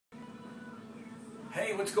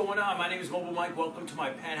Hey, what's going on? My name is Mobile Mike. Welcome to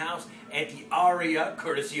my penthouse at the Aria,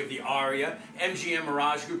 courtesy of the Aria MGM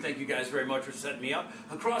Mirage Group. Thank you guys very much for setting me up.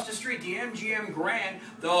 Across the street, the MGM Grand,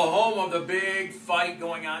 the home of the big fight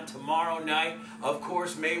going on tomorrow night. Of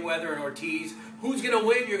course, Mayweather and Ortiz. Who's going to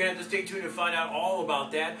win? You're going to have to stay tuned to find out all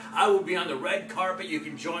about that. I will be on the red carpet. You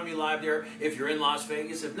can join me live there if you're in Las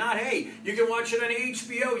Vegas. If not, hey, you can watch it on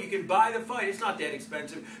HBO. You can buy the fight. It's not that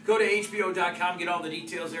expensive. Go to HBO.com, get all the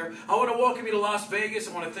details there. I want to welcome you to Las Vegas.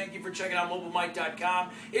 I want to thank you for checking out MobileMike.com.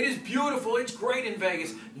 It is beautiful. It's great in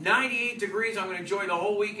Vegas. 98 degrees. I'm going to enjoy the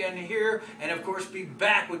whole weekend here. And, of course, be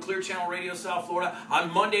back with Clear Channel Radio South Florida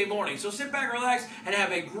on Monday morning. So sit back, relax, and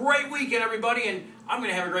have a great weekend, everybody. And I'm going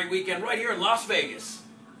to have a great weekend right here in Las Vegas.